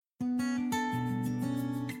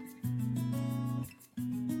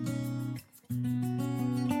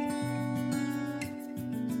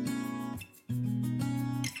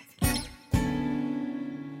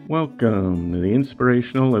Welcome to the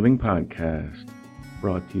Inspirational Living Podcast,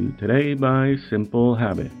 brought to you today by Simple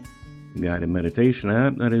Habit, a guided meditation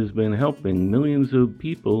app that has been helping millions of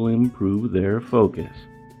people improve their focus,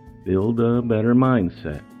 build a better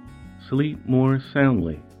mindset, sleep more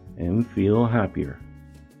soundly, and feel happier.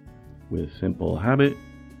 With Simple Habit,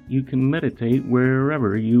 you can meditate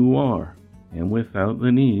wherever you are and without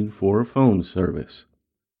the need for phone service.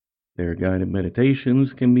 Their guided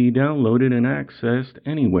meditations can be downloaded and accessed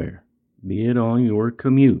anywhere, be it on your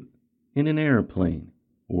commute, in an airplane,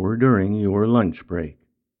 or during your lunch break.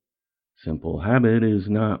 Simple Habit is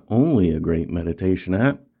not only a great meditation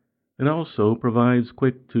app, it also provides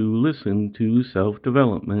quick-to-listen to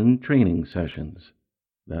self-development training sessions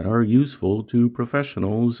that are useful to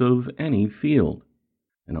professionals of any field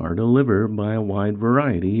and are delivered by a wide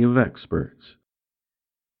variety of experts.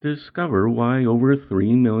 Discover why over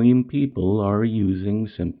 3 million people are using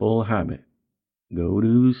Simple Habit. Go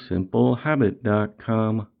to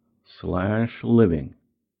simplehabit.com/living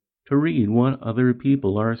to read what other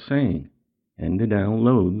people are saying and to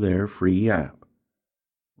download their free app.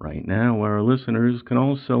 Right now, our listeners can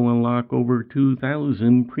also unlock over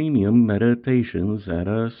 2,000 premium meditations at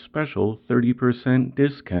a special 30%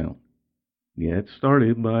 discount. Get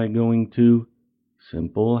started by going to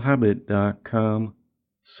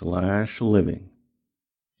simplehabit.com/living.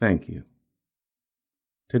 Thank you.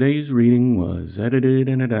 Today's reading was edited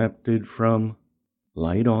and adapted from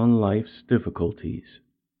Light on Life's Difficulties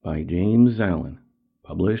by James Allen,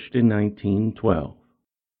 published in 1912.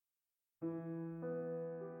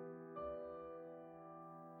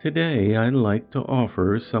 Today, I'd like to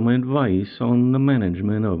offer some advice on the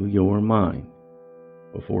management of your mind.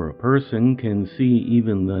 Before a person can see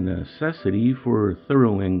even the necessity for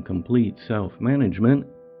thorough and complete self-management,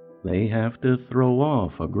 they have to throw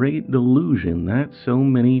off a great delusion that so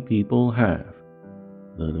many people have.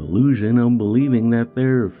 The delusion of believing that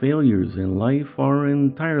their failures in life are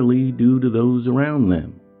entirely due to those around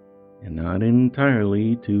them, and not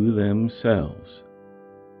entirely to themselves.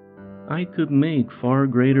 I could make far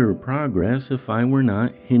greater progress if I were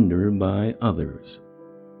not hindered by others.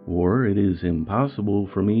 Or it is impossible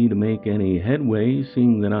for me to make any headway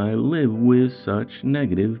seeing that I live with such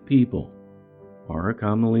negative people, are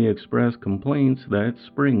commonly expressed complaints that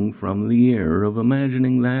spring from the error of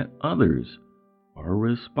imagining that others are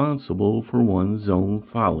responsible for one's own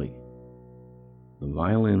folly. The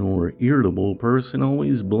violent or irritable person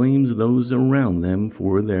always blames those around them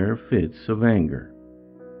for their fits of anger.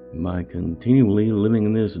 By continually living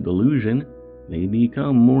in this delusion, they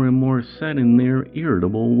become more and more set in their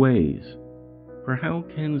irritable ways. For how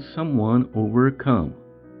can someone overcome,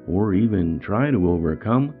 or even try to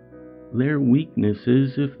overcome, their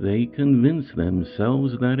weaknesses if they convince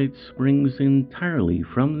themselves that it springs entirely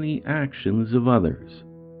from the actions of others?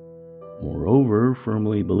 Moreover,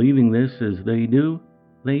 firmly believing this as they do,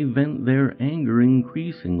 they vent their anger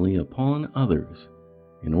increasingly upon others,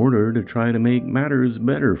 in order to try to make matters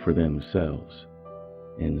better for themselves,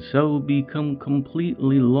 and so become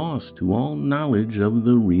completely lost to all knowledge of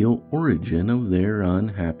the real origin of their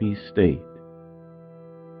unhappy state.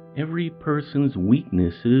 Every person's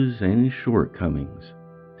weaknesses and shortcomings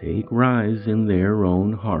take rise in their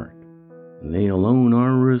own heart, and they alone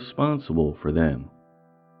are responsible for them.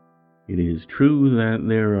 It is true that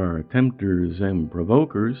there are tempters and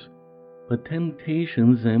provokers, but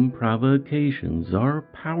temptations and provocations are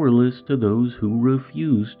powerless to those who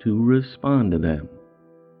refuse to respond to them.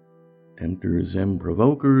 Tempters and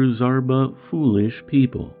provokers are but foolish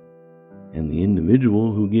people, and the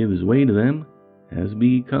individual who gives way to them has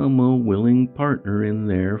become a willing partner in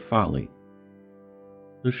their folly.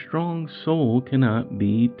 The strong soul cannot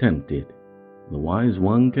be tempted. The wise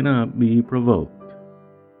one cannot be provoked.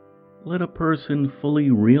 Let a person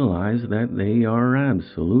fully realize that they are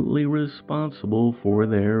absolutely responsible for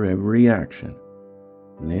their every action.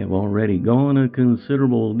 They have already gone a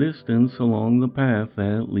considerable distance along the path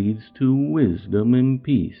that leads to wisdom and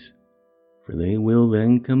peace, for they will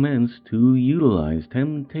then commence to utilize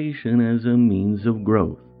temptation as a means of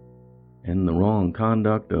growth, and the wrong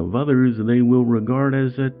conduct of others they will regard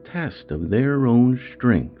as a test of their own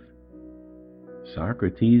strength.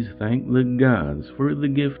 Socrates thanked the gods for the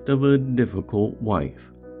gift of a difficult wife,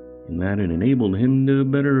 in that it enabled him to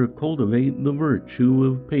better cultivate the virtue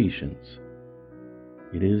of patience.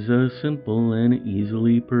 It is a simple and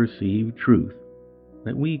easily perceived truth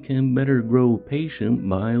that we can better grow patient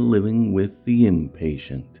by living with the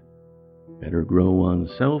impatient, better grow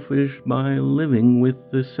unselfish by living with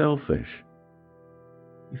the selfish.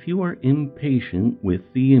 If you are impatient with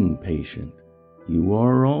the impatient, you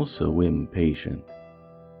are also impatient.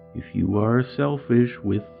 If you are selfish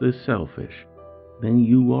with the selfish, then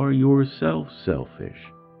you are yourself selfish.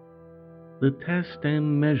 The test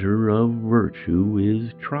and measure of virtue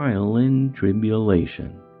is trial and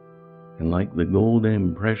tribulation, and like the gold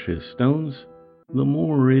and precious stones, the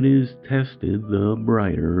more it is tested, the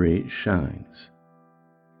brighter it shines.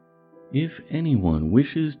 If anyone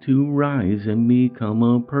wishes to rise and become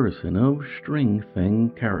a person of strength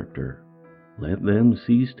and character, let them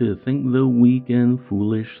cease to think the weak and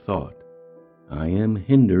foolish thought, I am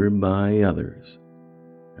hindered by others,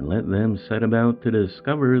 and let them set about to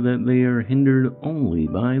discover that they are hindered only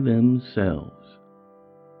by themselves.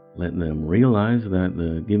 Let them realize that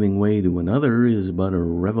the giving way to another is but a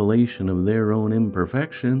revelation of their own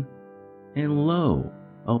imperfection, and lo,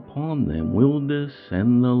 upon them will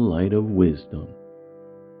descend the light of wisdom,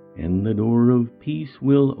 and the door of peace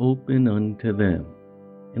will open unto them,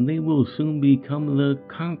 and they will soon become the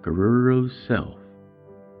conqueror of self.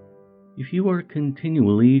 If you are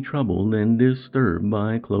continually troubled and disturbed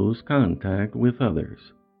by close contact with others,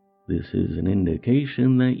 this is an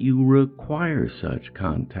indication that you require such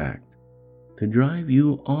contact to drive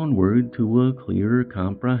you onward to a clearer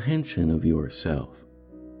comprehension of yourself,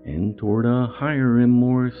 and toward a higher and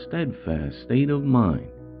more steadfast state of mind.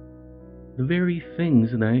 The very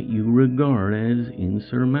things that you regard as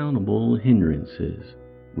insurmountable hindrances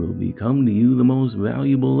will become to you the most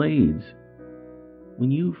valuable aids. When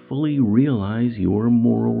you fully realize your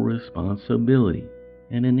moral responsibility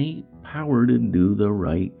and innate power to do the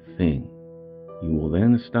right thing, you will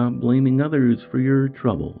then stop blaming others for your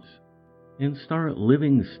troubles and start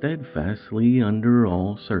living steadfastly under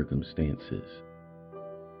all circumstances.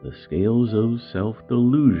 The scales of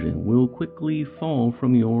self-delusion will quickly fall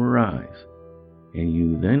from your eyes, and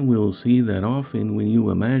you then will see that often when you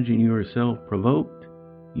imagine yourself provoked,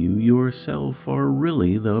 you yourself are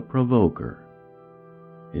really the provoker.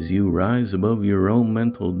 As you rise above your own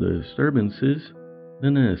mental disturbances, the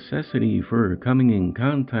necessity for coming in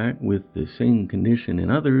contact with the same condition in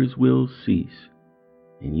others will cease,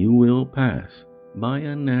 and you will pass, by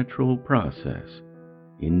a natural process,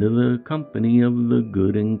 into the company of the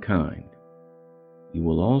good and kind. You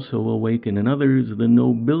will also awaken in others the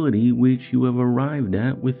nobility which you have arrived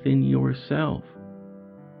at within yourself.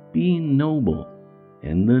 Being noble,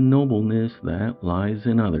 and the nobleness that lies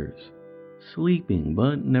in others, sleeping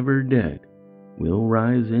but never dead, will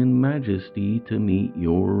rise in majesty to meet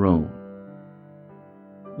your own.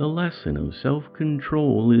 The lesson of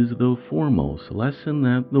self-control is the foremost lesson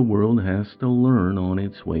that the world has to learn on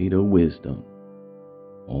its way to wisdom.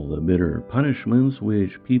 All the bitter punishments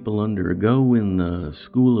which people undergo in the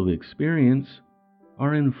school of experience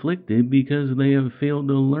are inflicted because they have failed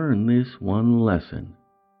to learn this one lesson.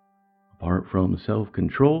 Apart from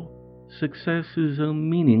self-control, success is a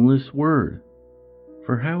meaningless word.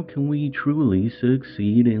 For how can we truly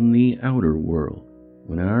succeed in the outer world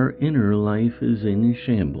when our inner life is in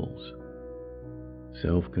shambles?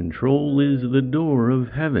 Self-control is the door of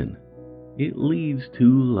heaven. It leads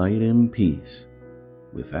to light and peace.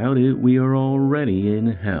 Without it, we are already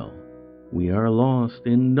in hell. We are lost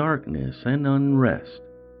in darkness and unrest.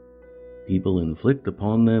 People inflict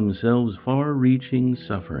upon themselves far-reaching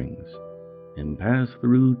sufferings and pass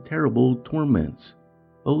through terrible torments,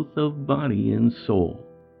 both of body and soul,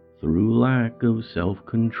 through lack of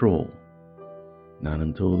self-control. Not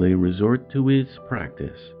until they resort to its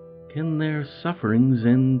practice can their sufferings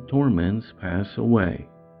and torments pass away,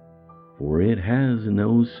 for it has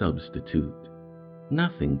no substitute.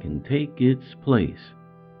 Nothing can take its place,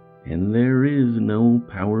 and there is no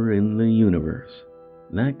power in the universe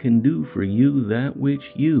that can do for you that which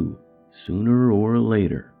you, sooner or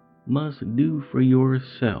later, must do for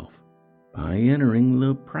yourself by entering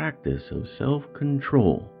the practice of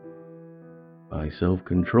self-control. By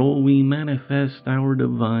self-control we manifest our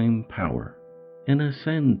divine power and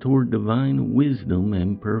ascend toward divine wisdom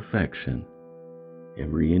and perfection.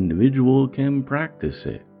 Every individual can practice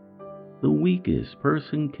it. The weakest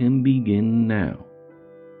person can begin now,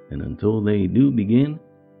 and until they do begin,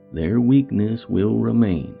 their weakness will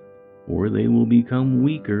remain, or they will become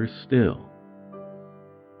weaker still.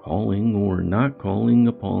 Calling or not calling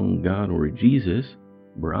upon God or Jesus,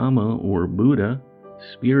 Brahma or Buddha,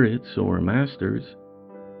 spirits or masters,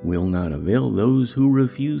 will not avail those who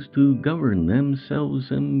refuse to govern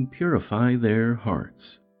themselves and purify their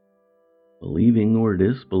hearts. Believing or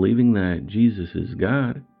disbelieving that Jesus is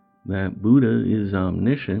God, that Buddha is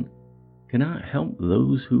omniscient, cannot help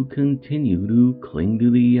those who continue to cling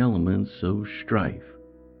to the elements of strife.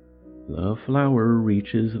 The flower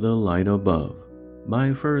reaches the light above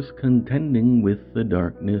by first contending with the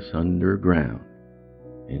darkness underground,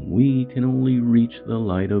 and we can only reach the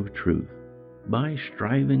light of truth by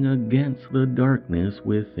striving against the darkness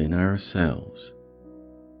within ourselves.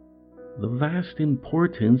 The vast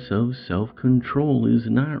importance of self-control is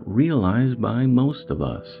not realized by most of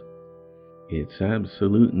us. Its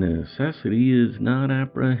absolute necessity is not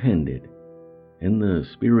apprehended, and the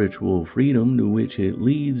spiritual freedom to which it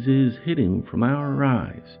leads is hidden from our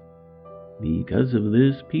eyes. Because of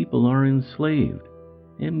this, people are enslaved,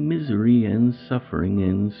 and misery and suffering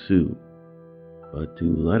ensue. But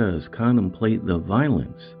to let us contemplate the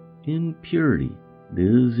violence, impurity,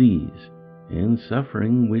 disease, and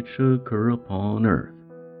suffering which occur upon earth,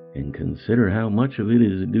 and consider how much of it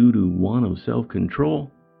is due to want of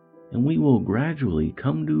self-control, and we will gradually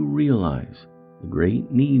come to realize the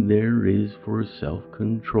great need there is for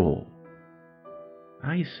self-control.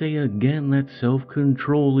 I say again that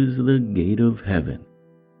self-control is the gate of heaven,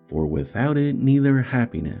 for without it neither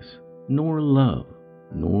happiness, nor love,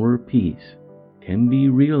 nor peace can be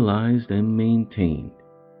realized and maintained.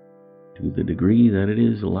 To the degree that it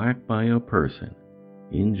is lacked by a person,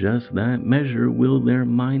 in just that measure will their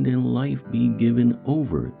mind and life be given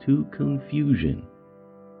over to confusion.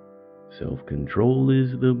 Self-control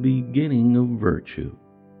is the beginning of virtue,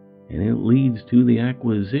 and it leads to the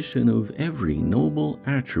acquisition of every noble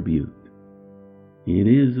attribute. It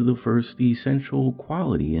is the first essential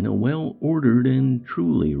quality in a well-ordered and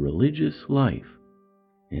truly religious life,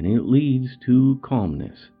 and it leads to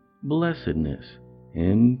calmness, blessedness,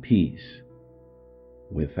 and peace.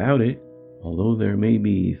 Without it, although there may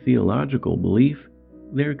be theological belief,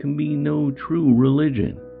 there can be no true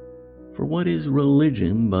religion. For what is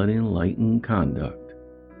religion but enlightened conduct?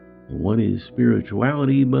 And what is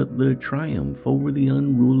spirituality but the triumph over the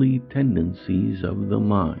unruly tendencies of the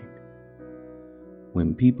mind?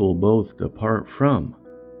 When people both depart from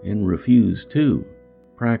and refuse to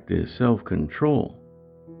practice self-control,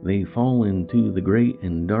 they fall into the great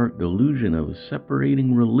and dark delusion of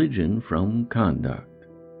separating religion from conduct.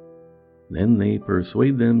 Then they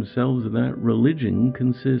persuade themselves that religion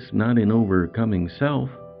consists not in overcoming self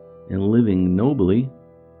and living nobly,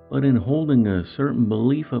 but in holding a certain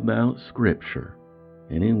belief about Scripture,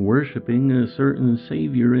 and in worshiping a certain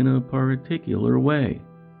Savior in a particular way.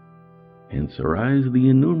 Hence arise the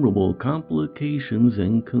innumerable complications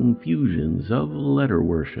and confusions of letter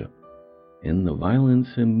worship, and the violence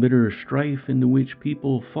and bitter strife into which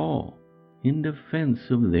people fall in defense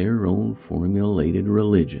of their own formulated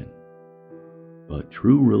religion. But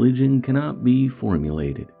true religion cannot be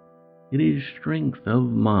formulated. It is strength of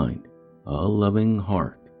mind, a loving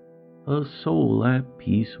heart, a soul at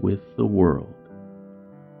peace with the world.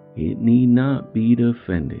 It need not be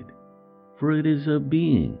defended, for it is a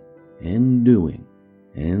being and doing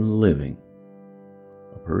and living.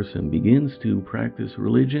 A person begins to practice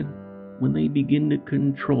religion when they begin to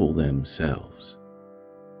control themselves.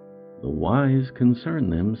 The wise concern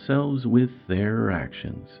themselves with their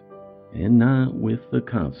actions, and not with the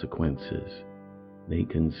consequences. They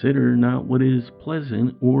consider not what is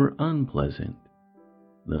pleasant or unpleasant,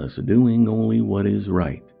 thus doing only what is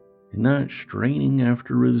right, and not straining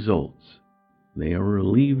after results. They are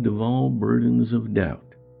relieved of all burdens of doubt,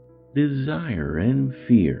 desire, and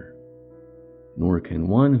fear. Nor can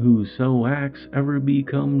one who so acts ever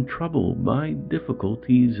become troubled by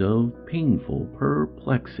difficulties of painful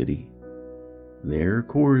perplexity. Their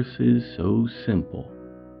course is so simple,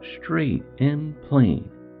 straight, and plain,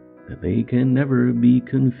 that they can never be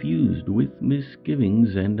confused with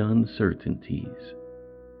misgivings and uncertainties.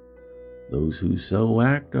 Those who so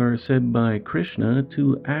act are said by Krishna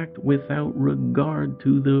to act without regard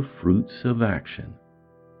to the fruits of action,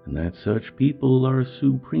 and that such people are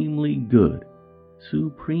supremely good,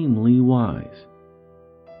 supremely wise.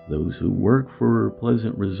 Those who work for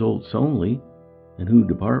pleasant results only, and who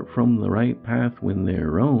depart from the right path when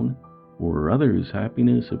their own or others'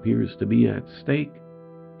 happiness appears to be at stake,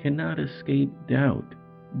 cannot escape doubt,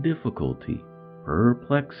 difficulty,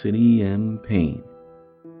 perplexity, and pain.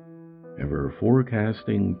 Ever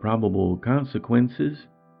forecasting probable consequences,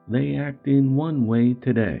 they act in one way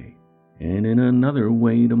today, and in another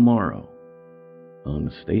way tomorrow.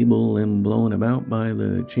 Unstable and blown about by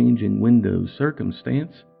the changing wind of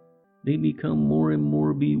circumstance, they become more and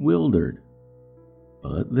more bewildered.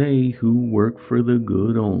 But they who work for the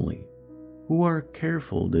good only, who are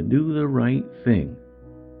careful to do the right thing,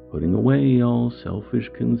 putting away all selfish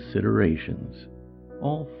considerations,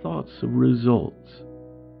 all thoughts of results,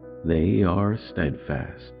 they are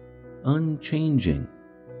steadfast, unchanging,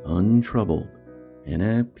 untroubled, and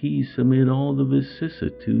at peace amid all the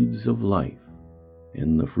vicissitudes of life,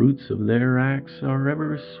 and the fruits of their acts are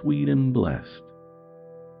ever sweet and blessed.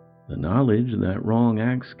 The knowledge that wrong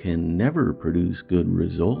acts can never produce good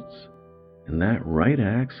results, and that right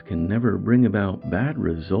acts can never bring about bad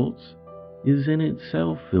results, is in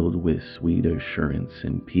itself filled with sweet assurance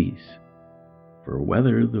and peace. For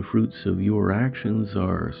whether the fruits of your actions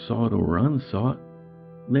are sought or unsought,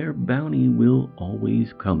 their bounty will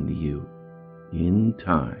always come to you in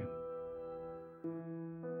time.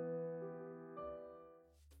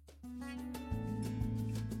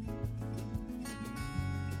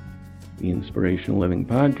 The Inspirational Living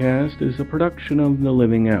Podcast is a production of The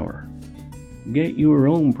Living Hour. Get your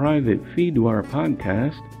own private feed to our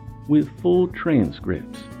podcast with full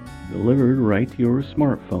transcripts delivered right to your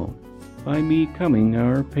smartphone by becoming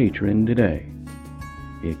our patron today.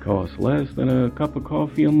 It costs less than a cup of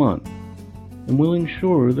coffee a month and will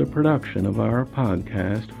ensure the production of our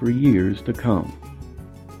podcast for years to come.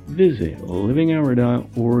 Visit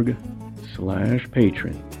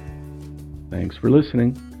livinghour.org/patron. Thanks for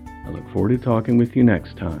listening. I look forward to talking with you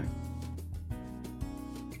next time.